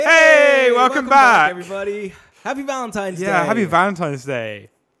welcome back, everybody. Happy Valentine's Day. Yeah, happy Valentine's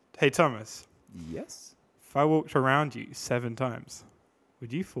Day. Hey, Thomas. Yes? If I walked around you 7 times,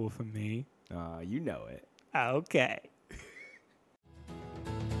 would you fall for me? You know it. Okay.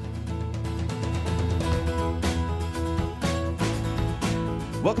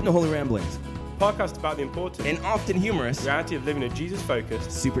 Welcome to Holy Ramblings, Podcast about the important an often humorous reality of living a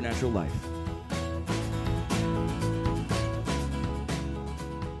Jesus-focused supernatural life.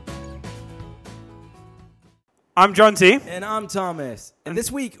 I'm John T. And I'm Thomas. And this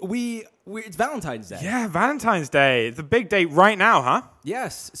week, it's Valentine's Day. Yeah, Valentine's Day. It's a big day right now, huh?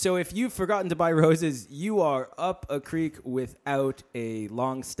 Yes. So if you've forgotten to buy roses, you are up a creek without a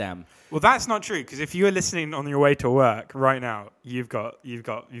long stem. Well, that's not true, because if you're listening on your way to work right now, you've got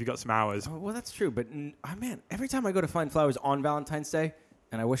some hours. Oh, well, that's true. But, man, every time I go to find flowers on Valentine's Day,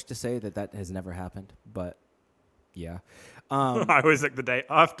 and I wish to say that has never happened, but yeah. I always look the day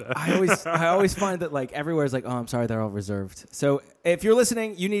after. I always find that like everywhere's like, oh, I'm sorry, they're all reserved. So if you're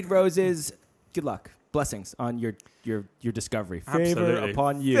listening, you need roses. Good luck, blessings on your discovery. Favor Absolutely.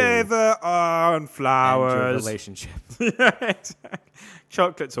 upon you. Favor on flowers. And your relationship. Yeah, exactly.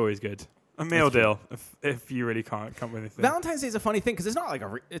 Chocolate's always good. A meal deal if you really can't come with anything. Valentine's Day is a funny thing because it's not like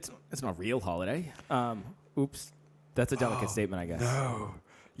it's not a real holiday. Oops, that's a delicate statement, I guess. No,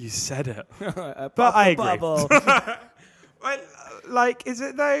 you said it. But I agree. Well, like, is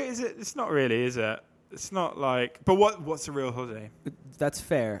it though? Is it? It's not really, is it? It's not like. But what's a real holiday? That's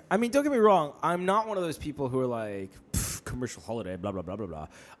fair. I mean, don't get me wrong. I'm not one of those people who are like commercial holiday, blah blah blah blah blah.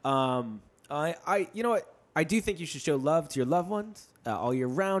 You know what? I do think you should show love to your loved ones all year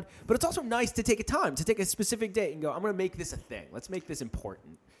round. But it's also nice to take a specific date and go, I'm going to make this a thing. Let's make this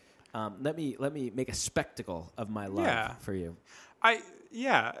important. Let me make a spectacle of my love for you.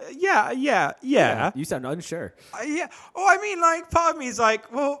 Yeah. You sound unsure. Yeah. Oh, I mean, like, part of me is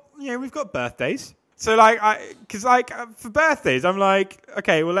like, well, we've got birthdays. So, like, for birthdays, I'm like,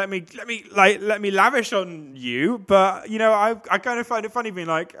 okay, well, let me lavish on you. But, I kind of find it funny being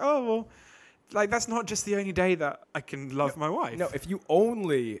like, oh, well, like, that's not just the only day that I can love my wife. No, if you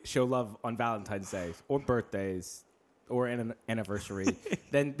only show love on Valentine's Day or birthdays or an anniversary,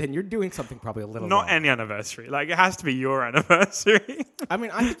 then you're doing something probably a little Not wrong. any anniversary. Like, it has to be your anniversary. I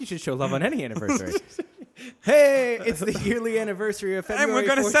mean, I think you should show love on any anniversary. Hey, it's the yearly anniversary of February And we're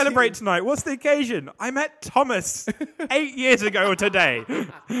going to 14th. celebrate tonight. What's the occasion? I met Thomas 8 years ago today.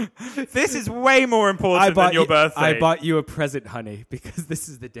 This is way more important than your birthday. I bought you a present, honey, because this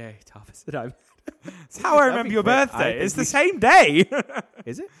is the day, Thomas, that I'm... It's how I remember your birthday. It's the same day.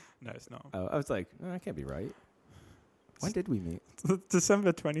 Is it? No, it's not. Oh, I was like, that can't be right. When did we meet?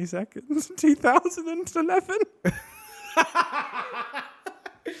 December 22nd, 2011.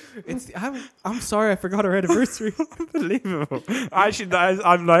 I'm sorry, I forgot our anniversary. Unbelievable. Actually,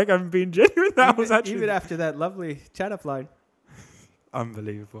 I'm being genuine. That was actually even after that lovely chat up line.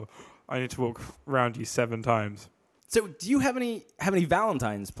 Unbelievable. I need to walk around you 7 times. So, do you have any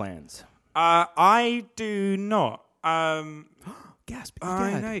Valentine's plans? I do not. Gasp!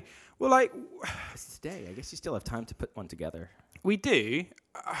 I know. Well, like, it's today. I guess you still have time to put one together. We do.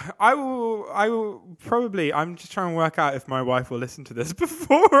 I will probably. I'm just trying to work out if my wife will listen to this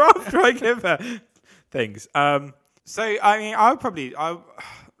before or after I give her things. So I mean,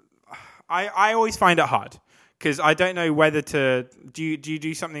 I always find it hard because I don't know whether to do you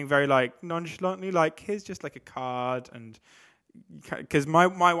do something very like nonchalantly, like here's just like a card, and because my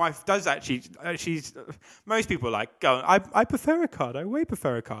wife does actually. She's most people are like go. I prefer a card. I way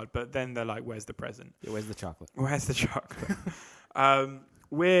prefer a card, but then they're like, where's the present? Yeah, where's the chocolate? Where's the chocolate?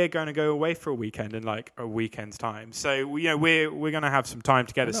 We're going to go away for a weekend in like a weekend's time. So we're going to have some time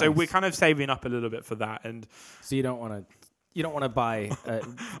together. Oh, nice. So we're kind of saving up a little bit for that. And so you don't want to buy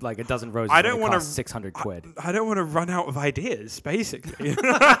like a dozen roses. I don't want to 600 quid. I don't want to run out of ideas, basically. You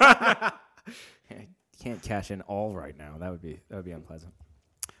can't cash in all right now. That would be unpleasant.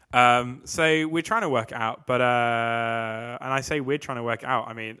 So we're trying to work it out, but and I say we're trying to work it out.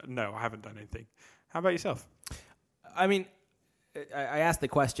 I mean, no, I haven't done anything. How about yourself? I mean, I asked the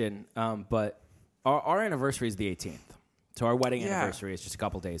question, but our anniversary is the 18th. So our wedding anniversary is just a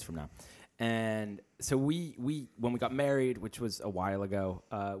couple days from now. And so we when we got married, which was a while ago,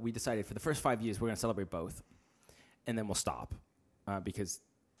 we decided for the first 5 years we're going to celebrate both, and then we'll stop because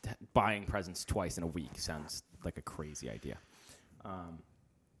buying presents twice in a week sounds like a crazy idea.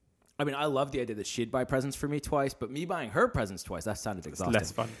 I mean, I love the idea that she'd buy presents for me twice, but me buying her presents twice, that sounded exhausting.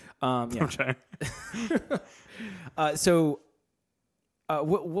 Less fun. Yeah. So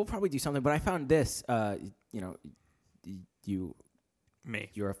we'll probably do something, but I found this, you Me.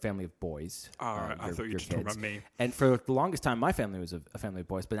 You're a family of boys. All right. I thought you were just talking about me. And for the longest time, my family was a family of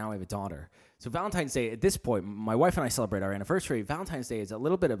boys, but now I have a daughter. So Valentine's Day, at this point, my wife and I celebrate our anniversary. Valentine's Day is a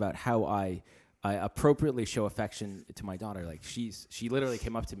little bit about how I appropriately show affection to my daughter. Like she literally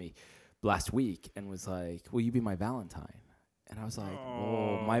came up to me last week and was like, "Will you be my Valentine?" And I was like,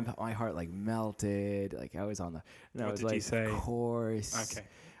 "Oh, my heart like melted." Like I was on the. And What did you say? Of course. Okay.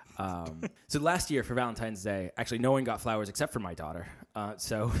 So last year for Valentine's Day, actually no one got flowers except for my daughter.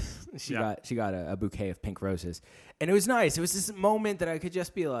 So she got a bouquet of pink roses, and it was nice. It was this moment that I could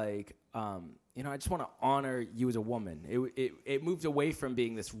just be like, I just want to honor you as a woman. It moved away from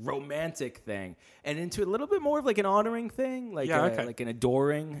being this romantic thing and into a little bit more of like an honoring thing, like like an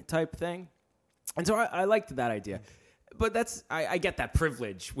adoring type thing. And so I liked that idea, but I get that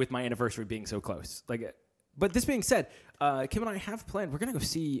privilege with my anniversary being so close. Like. But this being said, Kim and I have planned. We're gonna go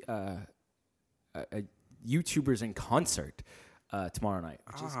see YouTubers in concert tomorrow night,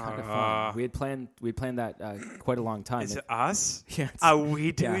 which is kind of fun. We had planned that quite a long time. Is it us? Yeah. Are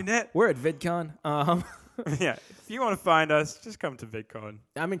we doing it? We're at VidCon. Yeah. If you want to find us, just come to VidCon.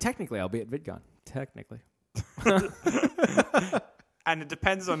 I mean, technically, I'll be at VidCon. Technically. And it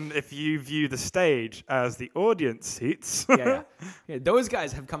depends on if you view the stage as the audience seats. Yeah. Those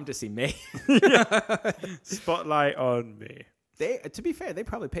guys have come to see me. Spotlight on me. To be fair, they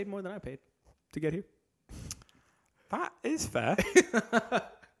probably paid more than I paid to get here. That is fair.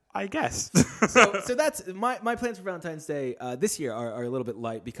 I guess. So that's my plans for Valentine's Day this year are a little bit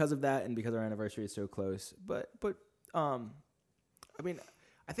light because of that and because our anniversary is so close. But I mean,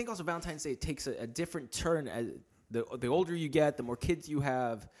 I think also Valentine's Day takes a different turn as the older you get, the more kids you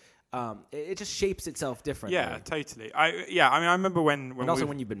have. It just shapes itself differently. Yeah, totally. I mean, I remember when and also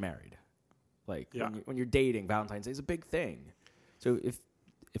when you've been married, like when you're dating, Valentine's Day is a big thing. So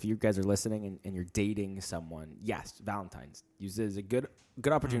if you guys are listening and you're dating someone, yes, Valentine's use it as a good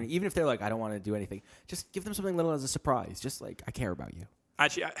opportunity. Even if they're like, I don't want to do anything, just give them something little as a surprise. Just like, I care about you.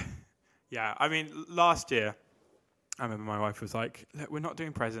 Actually, I mean, last year, I remember my wife was like, look, we're not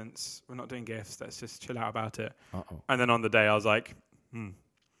doing presents, we're not doing gifts, let's just chill out about it. Uh-oh. And then on the day, I was like,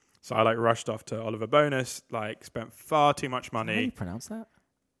 So I rushed off to Oliver Bonas, spent far too much money. How do you pronounce that?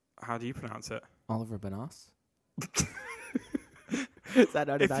 How do you pronounce it? Oliver Bonas? Is that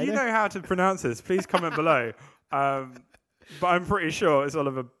not If you know how to pronounce this, please comment below. But I'm pretty sure it's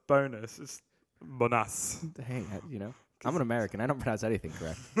Oliver Bonas. It's Bonas. Hey, I'm an American. I don't pronounce anything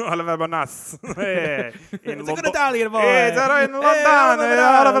correct. Oliver Bonas. Hey, it's a good Italian boy. It's in London.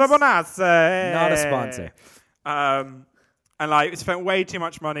 Oliver Bonas. Not a sponsor. And I spent way too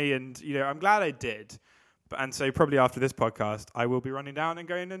much money, and I'm glad I did. And so probably after this podcast, I will be running down and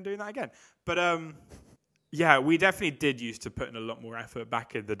going and doing that again. But yeah, we definitely did used to put in a lot more effort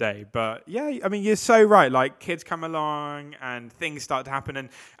back in the day. But yeah, I mean, you're so right. Like kids come along and things start to happen, and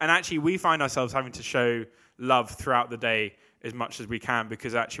actually we find ourselves having to show love throughout the day as much as we can,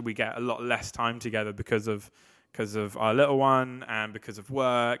 because actually we get a lot less time together because of our little one and because of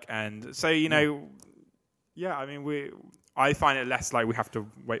work. And so yeah, I mean I find it less like we have to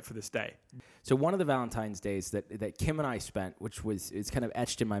wait for this day. So one of the Valentine's days that Kim and I spent, which it's kind of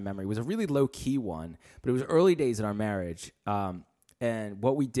etched in my memory, was a really low-key one, but it was early days in our marriage. And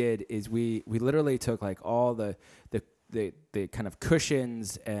what we did is we literally took like all the kind of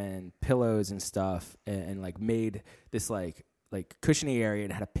cushions and pillows and stuff and like made this like cushiony area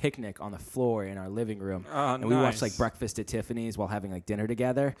and had a picnic on the floor in our living room. And we watched like Breakfast at Tiffany's while having like dinner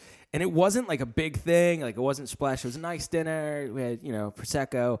together. And it wasn't like a big thing. Like it wasn't splash. It was a nice dinner. We had,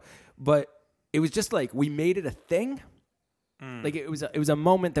 Prosecco, but it was just like, we made it a thing. Like it was a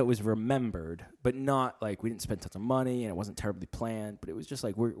moment that was remembered, but not like we didn't spend tons of money and it wasn't terribly planned, but it was just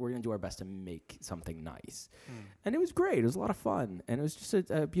like, we're going to do our best to make something nice. And it was great. It was a lot of fun. And it was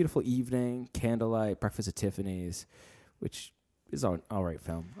just a beautiful evening, candlelight, Breakfast at Tiffany's, which is an all right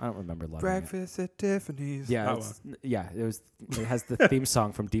film. I don't remember loving Breakfast at Tiffany's. Yeah, it has the theme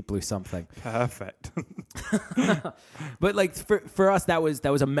song from Deep Blue Something. Perfect. But like for us, that was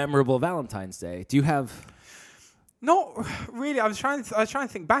a memorable Valentine's Day. Do you have? Not really. I was trying to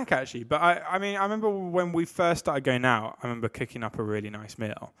think back actually, but I mean I remember when we first started going out. I remember cooking up a really nice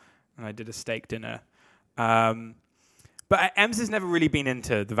meal, and I did a steak dinner. But Ems has never really been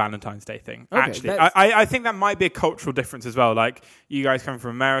into the Valentine's Day thing. Okay, actually, I think that might be a cultural difference as well. Like you guys coming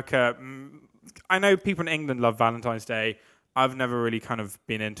from America, I know people in England love Valentine's Day. I've never really kind of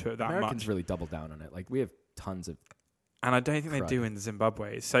been into it that much. Americans really double down on it. Like we have tons of. And I don't think they do in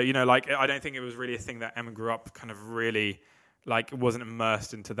Zimbabwe. So, I don't think it was really a thing that Emma grew up kind of really, wasn't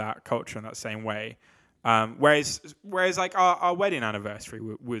immersed into that culture in that same way. Whereas like our wedding anniversary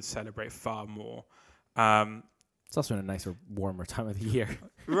would celebrate far more. It's also in a nicer, warmer time of the year.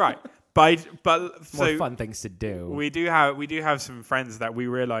 Right. But More so fun things to do. we do have some friends that we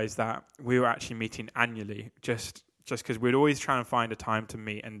realized that we were actually meeting annually just because we'd always try and find a time to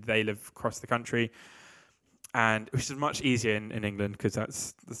meet, and they live across the country, and which is much easier in England because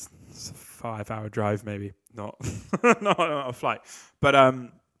that's a 5-hour drive, maybe not not a flight, but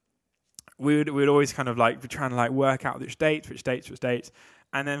we'd always kind of like be trying to like work out which dates.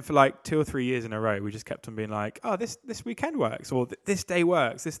 And then for like 2 or 3 years in a row, we just kept on being like, oh, this weekend works, or this day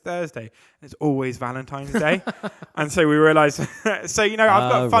works, this Thursday. And it's always Valentine's Day. And so we realized, so, I've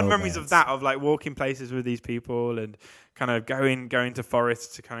got fun memories of that, of like walking places with these people and kind of going to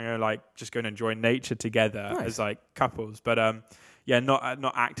forests to kind of like just go and enjoy nature together as like couples. But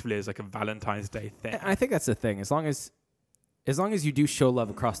not actively as like a Valentine's Day thing. I think that's the thing. As long as you do show love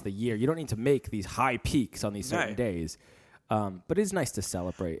across the year, you don't need to make these high peaks on these certain days. But it is nice to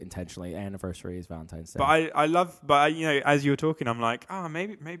celebrate intentionally. Anniversaries, Valentine's Day. But as you were talking, I'm like,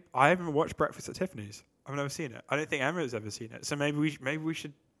 maybe I haven't watched Breakfast at Tiffany's. I've never seen it. I don't think Emma has ever seen it. So maybe we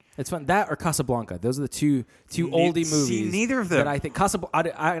should. It's fun. That or Casablanca. Those are the two oldie movies. See, neither of them. That I think I'd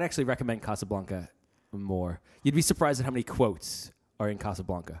actually recommend Casablanca more. You'd be surprised at how many quotes are in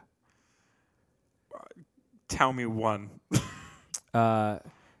Casablanca. Tell me one.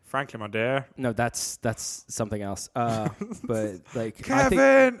 Frankly, my dear. No, that's something else. But like, Kevin.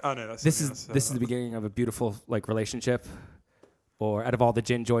 I think oh no, that's this is the beginning of a beautiful like relationship. Or out of all the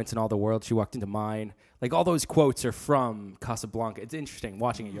gin joints in all the world, she walked into mine. Like all those quotes are from Casablanca. It's interesting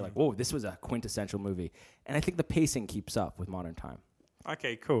watching it. You're like, whoa, this was a quintessential movie. And I think the pacing keeps up with modern time.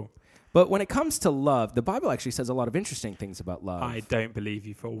 Okay, cool. But when it comes to love, the Bible actually says a lot of interesting things about love. I don't believe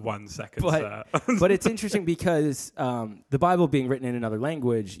you for 1 second, sir. But it's interesting because the Bible being written in another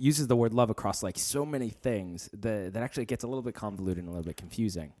language uses the word love across like so many things that actually gets a little bit convoluted and a little bit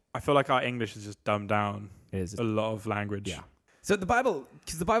confusing. I feel like our English is just dumbed down. It is a lot of language. Yeah. So the Bible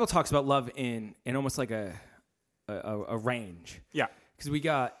talks about love in almost like a range. Yeah. Because we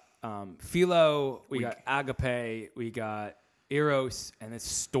got philo, we got agape, we got eros, and it's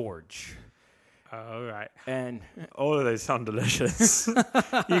storge. All right. And all of those sound delicious.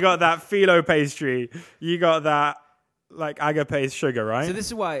 You got that philo pastry. You got that like agape sugar, right? So this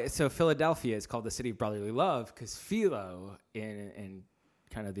is why. So Philadelphia is called the city of brotherly love because philo in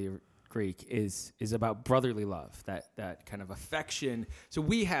kind of the Greek is about brotherly love, that kind of affection. So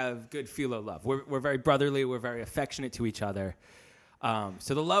we have good philo love. We're very brotherly. We're very affectionate to each other.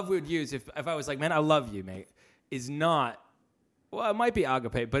 So the love we would use if I was like, man, I love you, mate, is not. Well, it might be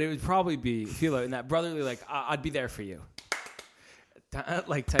agape, but it would probably be philo in that brotherly, like I'd be there for you,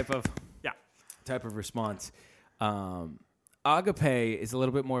 like type of response. Agape is a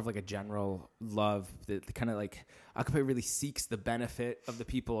little bit more of like a general love that kind of like agape really seeks the benefit of the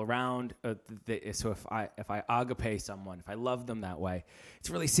people around. So if I agape someone, if I love them that way, it's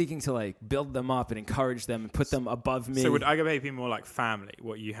really seeking to like build them up and encourage them and put them above me. So would agape be more like family?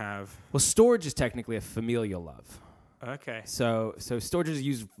 What you have? Well, storge is technically a familial love. Okay. So storge is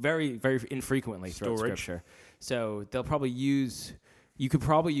used very, very infrequently throughout Scripture. So they'll probably use. You could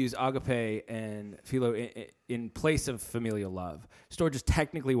probably use agape and philo in place of familial love. Storge is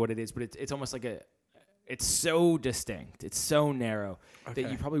technically what it is, but it's almost like it's so distinct, it's so narrow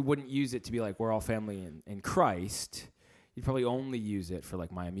that you probably wouldn't use it to be like we're all family in Christ. You'd probably only use it for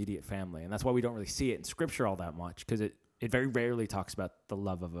like my immediate family, and that's why we don't really see it in Scripture all that much because it very rarely talks about the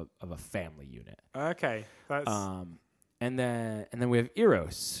love of a family unit. Okay, that's and then we have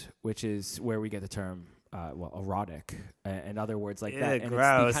eros, which is where we get the term. Erotic, and other words like that. And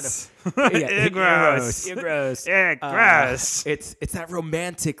gross. It's gross. Gross. It's that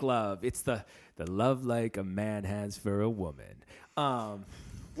romantic love. It's the love like a man has for a woman. When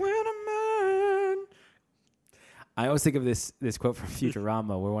a man. I always think of this quote from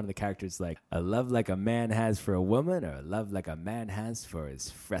Futurama where one of the characters is like, a love like a man has for a woman or a love like a man has for his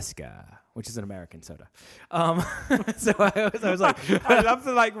Fresca, which is an American soda. So I was like... I love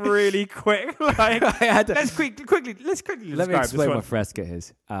the like really quick, like, let's quickly let me explain what Fresca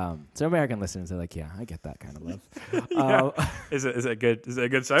is. So American listeners are like, yeah, I get that kind of love. Is it a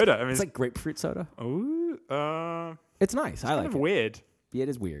good soda? I mean, it's like grapefruit soda. Oh, it's nice. I like it. Weird. Yeah, it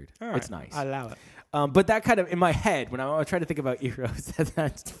is weird. Right. It's nice. I allow it. But that kind of, in my head, when I try to think about eros,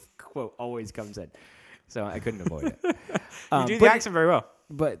 that quote always comes in. So I couldn't avoid it. You do the accent very well.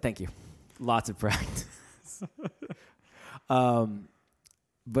 But thank you. Lots of practice. But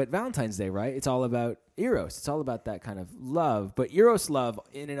Valentine's Day, right? It's all about eros. It's all about that kind of love. But eros love,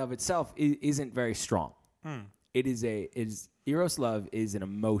 in and of itself, isn't very strong. Eros love is an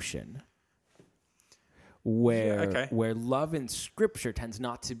emotion where love in Scripture tends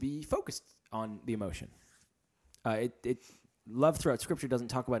not to be focused on the emotion. Love throughout Scripture doesn't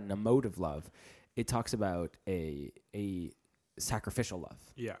talk about an emotive love. It talks about a sacrificial love.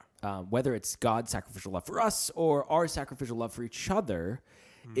 Yeah. Whether it's God's sacrificial love for us or our sacrificial love for each other,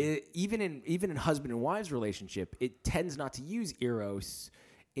 even in husband and wives relationship, it tends not to use eros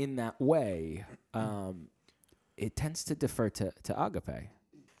in that way. It tends to defer to agape.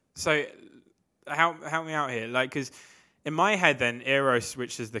 So help me out here, like, because in my head, then eros,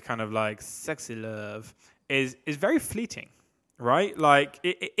 which is the kind of like sexy love, is very fleeting, right? Like,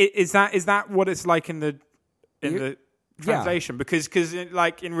 is that what it's like in the translation? Yeah. Because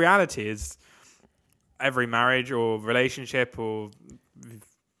like in reality, is every marriage or relationship, or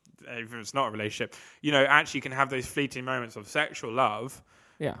if it's not a relationship, actually you can have those fleeting moments of sexual love.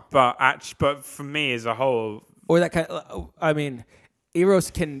 Yeah. But for me as a whole, or that kind of, I mean,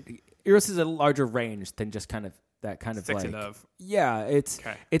 eros is a larger range than just kind of that kind of sexy like love. Yeah,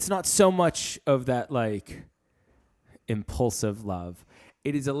 it's not so much of that like impulsive love.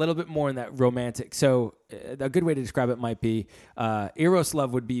 It is a little bit more in that romantic. So a good way to describe it might be eros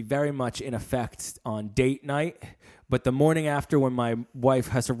love would be very much in effect on date night, but the morning after, when my wife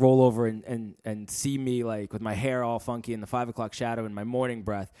has to roll over and see me like with my hair all funky in the 5 o'clock shadow in my morning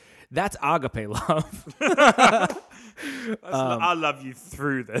breath, that's agape love. I love you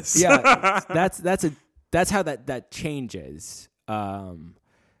through this. Yeah, that's how that changes.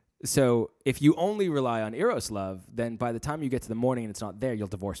 So if you only rely on eros love, then by the time you get to the morning and it's not there, you'll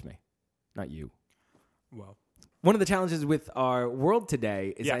divorce me, not you. Well, one of the challenges with our world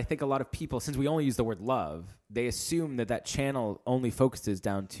today is I think a lot of people, since we only use the word love, they assume that channel only focuses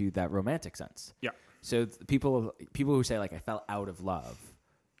down to that romantic sense. Yeah. So people who say like I fell out of love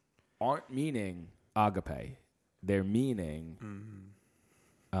aren't meaning agape. They're meaning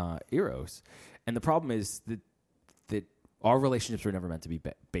eros. And the problem is that our relationships were never meant to be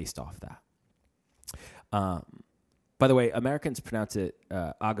based off that. By the way, Americans pronounce it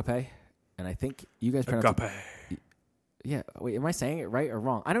agape, and I think you guys pronounce it... Yeah, wait, am I saying it right or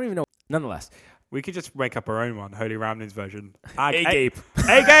wrong? I don't even know. Nonetheless. We could just make up our own one, Holy Ramblings version. Agape.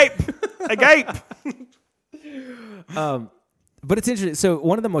 Agape! Agape! But it's interesting. So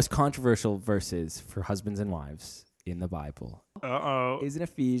one of the most controversial verses for husbands and wives in the Bible is in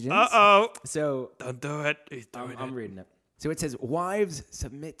Ephesians. So don't do it. He's doing I'm reading it. So it says, "Wives,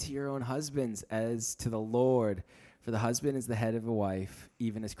 submit to your own husbands as to the Lord. For the husband is the head of a wife,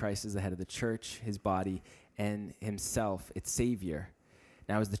 even as Christ is the head of the church, his body, and himself, its Savior.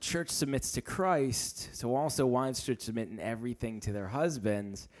 Now as the church submits to Christ, so also wives should submit in everything to their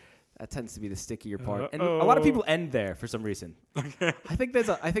husbands." That tends to be the stickier part. And a lot of people end there for some reason. Okay. I think there's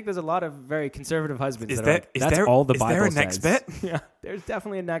a lot of very conservative husbands that's all the Bible says. Is there a next bit? Yeah, there's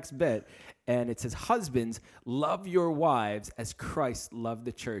definitely a next bit. And it says, "Husbands, love your wives as Christ loved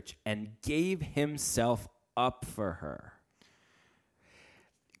the church and gave himself up for her."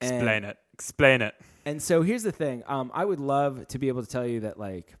 Explain it. And so here's the thing. I would love to be able to tell you that,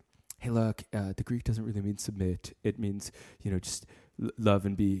 like, hey, look, the Greek doesn't really mean submit. It means, just love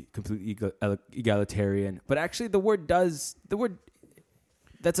and be completely egalitarian. But actually the word that's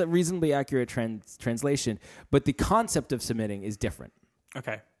a reasonably accurate translation. But the concept of submitting is different.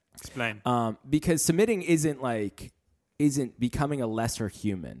 Okay. Explain. Because submitting isn't becoming a lesser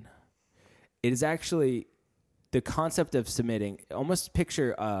human. It is actually the concept of submitting. Almost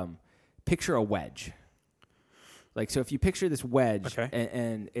picture a wedge. Like, so if you picture this wedge,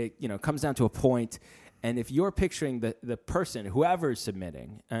 and it comes down to a point, and if you're picturing the person, whoever is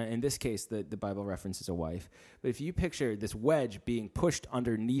submitting, in this case the Bible references a wife, but if you picture this wedge being pushed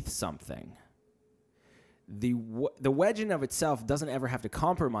underneath something, the wedge in of itself doesn't ever have to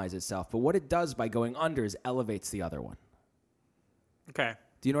compromise itself, but what it does by going under is elevates the other one. Okay.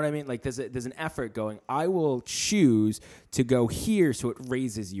 Do you know what I mean? Like there's an effort going, I will choose to go here so it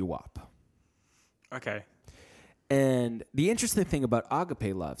raises you up. Okay. And the interesting thing about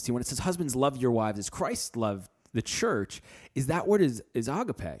agape love, see, when it says husbands love your wives as Christ loved the church, is that word is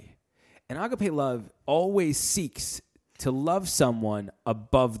agape. And agape love always seeks to love someone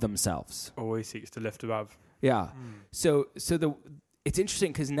above themselves. Always seeks to lift above. Yeah. So it's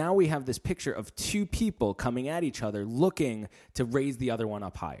interesting because now we have this picture of two people coming at each other looking to raise the other one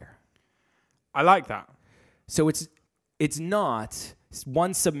up higher. I like that. So it's not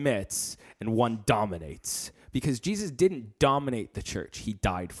one submits and one dominates. Because Jesus didn't dominate the church. He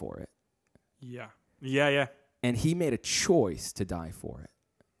died for it. Yeah. And he made a choice to die for it.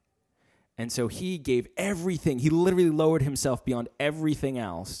 And so he gave everything. He literally lowered himself beyond everything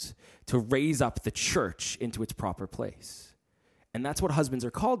else to raise up the church into its proper place. And that's what husbands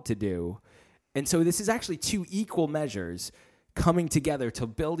are called to do. And so this is actually two equal measures coming together to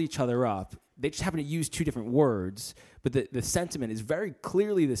build each other up. They just happen to use two different words, but the sentiment is very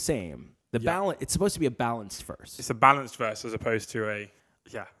clearly the same. It's supposed to be a balanced verse. It's a balanced verse as opposed to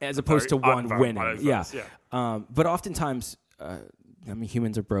as opposed to one winning. Verse, But oftentimes,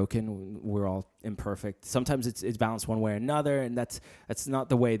 humans are broken. We're all imperfect. Sometimes it's balanced one way or another, and that's not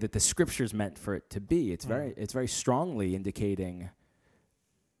the way that the Scripture's meant for it to be. It's very strongly indicating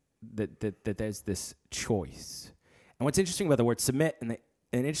that there's this choice. And what's interesting about the word submit and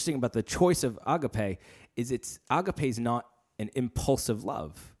interesting about the choice of agape is agape is not an impulsive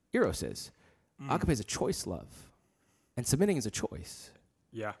love. Eros is. Agape is a choice love. And submitting is a choice.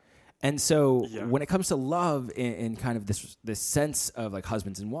 Yeah. And so when it comes to love in kind of this sense of like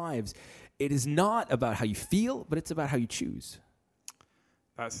husbands and wives, it is not about how you feel, but it's about how you choose.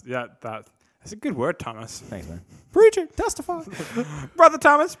 That's a good word, Thomas. Thanks, man. Preach it, testify. Brother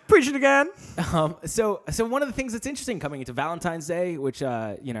Thomas, preach it again. So one of the things that's interesting coming into Valentine's Day, which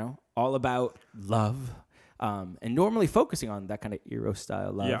all about love, and normally focusing on that kind of Eros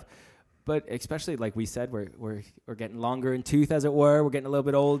style love. Yeah. But especially like we said, we're getting longer in tooth, as it were. We're getting a little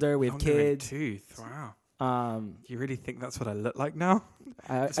bit older. We have kids. In tooth. Wow. You really think that's what I look like now?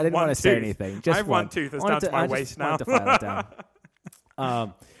 I didn't want to say anything. Just I have one tooth that's down to my waist now. To file it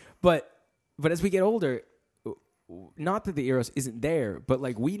down. But as we get older, not that the Eros isn't there, but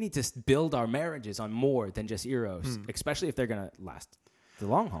like we need to build our marriages on more than just Eros, especially if they're going to last the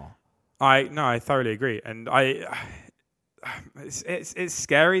long haul. I thoroughly agree, and it's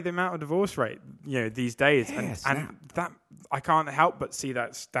scary the amount of divorce rate these days, and that I can't help but see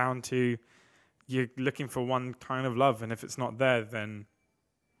that's down to you're looking for one kind of love, and if it's not there, then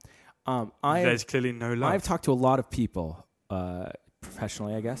there's clearly no love. I've talked to a lot of people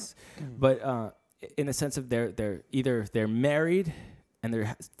professionally, I guess, but in the sense of they're married and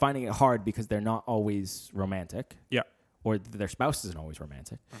they're finding it hard because they're not always romantic. Yeah. Or their spouse isn't always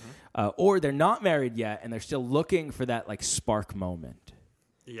romantic, or they're not married yet and they're still looking for that like spark moment.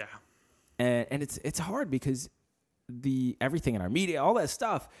 Yeah, and it's hard because everything in our media, all that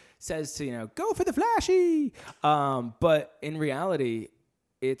stuff says to go for the flashy, but in reality,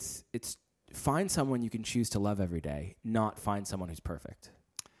 it's find someone you can choose to love every day, not find someone who's perfect.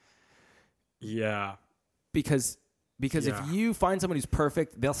 Yeah, because if you find someone who's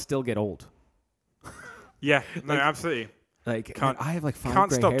perfect, they'll still get old. Yeah, no, absolutely. Like, I have like 5 can't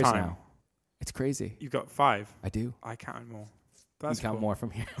gray stop hairs time. now. It's crazy. You've got 5. I do. I count more. You count more from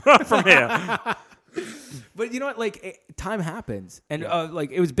here. From here. But you know what? Like, time happens. And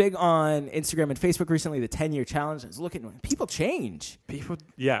like, it was big on Instagram and Facebook recently, the 10-year challenge. I was looking, people change.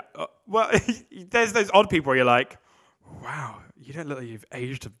 Yeah. Well, there's those odd people where you're like, wow, you don't look like you've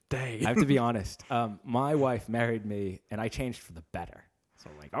aged a day. I have to be honest. My wife married me, and I changed for the better. So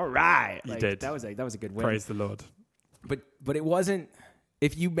I'm like, all right. You like, did. That was a good win. Praise the Lord. But it wasn't,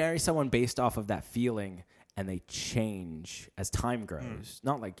 if you marry someone based off of that feeling and they change as time grows,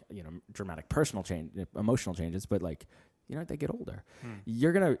 not like, dramatic personal change, emotional changes, but like, they get older.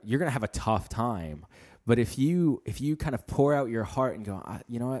 You're going to have a tough time. But if you kind of pour out your heart and go,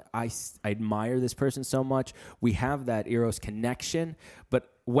 you know what, I admire this person so much. We have that Eros connection, but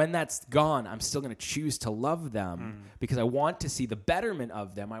when that's gone, I'm still going to choose to love them because I want to see the betterment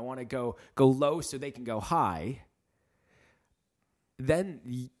of them. I want to go low so they can go high. Then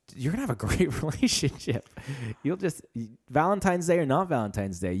you're going to have a great relationship. You'll just, Valentine's Day or not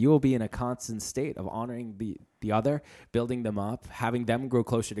Valentine's Day, you will be in a constant state of honoring the other, building them up, having them grow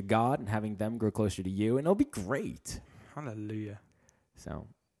closer to God and having them grow closer to you, and it'll be great. Hallelujah. So,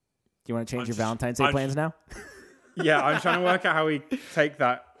 do you want to change your Valentine's Day plans now? Yeah, I'm trying to work out how we take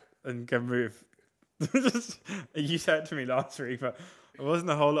that and can move. You said it to me last week, but there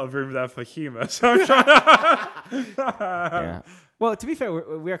wasn't a whole lot of room there for humor, so I'm trying to... Yeah. Well, to be fair,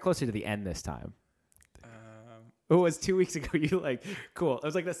 we are closer to the end this time. It was 2 weeks ago. You like, cool. It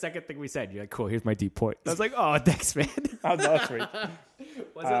was like the second thing we said. You're like, cool, here's my deep point. I was like, oh, thanks, man. That was last week.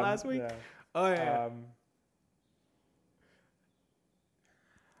 Was it last week? Yeah. Oh, yeah.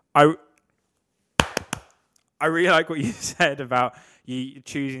 I really like what you said about you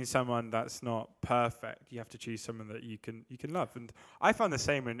choosing someone that's not perfect. You have to choose someone that you can love, and I found the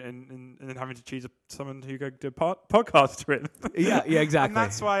same in having to choose someone who go do a podcast with. Yeah, exactly. And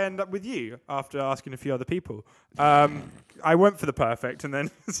that's why I end up with you after asking a few other people. I went for the perfect, and then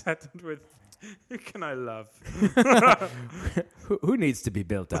settled with who can I love? who needs to be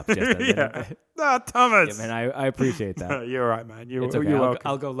built up? Just a little bit. Thomas. Yeah, man, I appreciate that. You're all right, man. It's okay.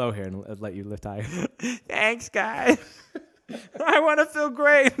 I'll go low here and let you lift higher. Thanks, guys. I want to feel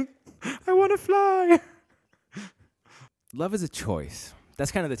great. I want to fly. Love is a choice.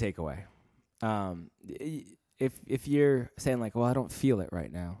 That's kind of the takeaway. if you're saying like, well, I don't feel it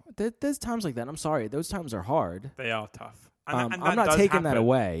right now, there's times like that. I'm sorry, those times are hard. They are tough. I'm that not does taking that happen.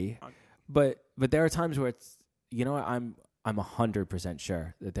 away, but there are times where it's, you know what, I'm 100%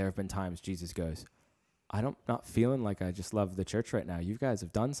 sure that there have been times Jesus goes, I'm not feeling like I just love the church right now. You guys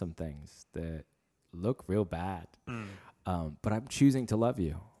have done some things that look real bad, but I'm choosing to love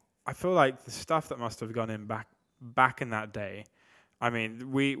you. I feel like the stuff that must have gone in back in that day. I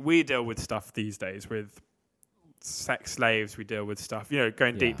mean, we deal with stuff these days with sex slaves. We deal with stuff,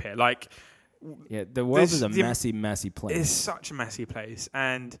 going deep here. Like, the world is a messy, messy place. It's such a messy place,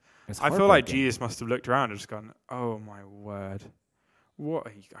 and It's I feel like heartbreaking. Jesus must have looked around and just gone, "Oh my word, what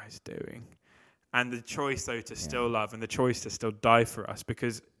are you guys doing?" And the choice, though, to still love and the choice to still die for us,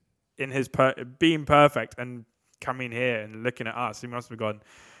 because in his being perfect and coming here and looking at us, he must have gone,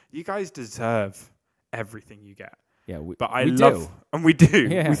 "You guys deserve everything you get." Yeah, But I we love, do. and we do,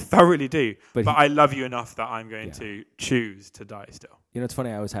 Yeah. we thoroughly do. But But I love you enough that I'm going to choose to die still. You know, it's funny.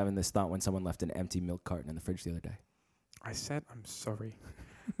 I was having this thought when someone left an empty milk carton in the fridge the other day. I said, I'm sorry.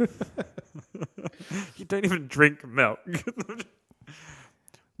 You don't even drink milk.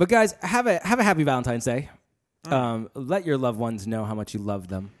 But guys, have a happy Valentine's Day. Let your loved ones know how much you love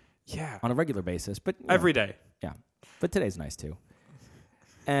them Yeah. on a regular basis, but you know, Every day. yeah. But today's nice too.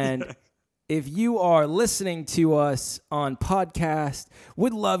 And if you are listening to us on podcast,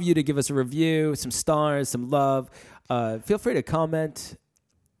 would love you to give us a review, some stars, some love. Feel free to comment.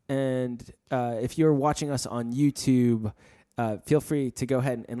 And if you're watching us on YouTube, feel free to go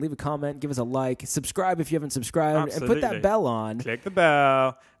ahead and leave a comment, give us a like, subscribe if you haven't subscribed, and put Absolutely. that bell on. Click the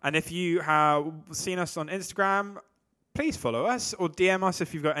bell. And if you have seen us on Instagram, please follow us or DM us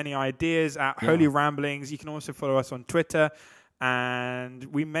if you've got any ideas at Holy Ramblings. You can also follow us on Twitter. And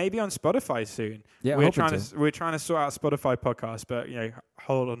we may be on Spotify soon. Yeah, we're hoping trying to sort out Spotify podcast, but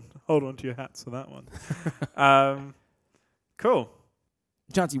hold on to your hats for that one. Cool.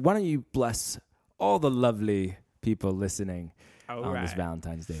 Chauncey, why don't you bless all the lovely people listening All on this right.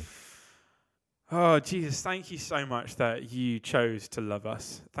 Valentine's Day? Oh, Jesus, thank you so much that you chose to love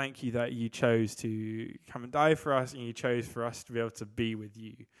us. Thank you that you chose to come and die for us, and you chose for us to be able to be with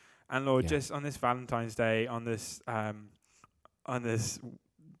you. And Lord, just on this Valentine's Day, on this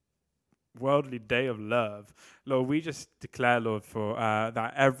worldly day of love, Lord, we just declare, Lord, for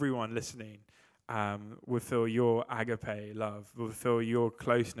that everyone listening will feel your agape love, will feel your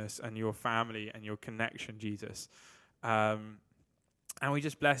closeness and your family and your connection, Jesus. And we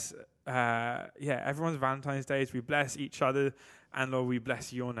just bless, everyone's Valentine's Days. We bless each other, and Lord, we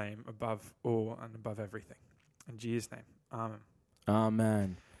bless your name above all and above everything. In Jesus' name, amen.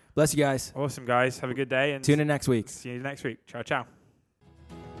 Amen. Bless you guys. Awesome, guys. Have a good day. And Tune in next week. see you next week. Ciao, ciao.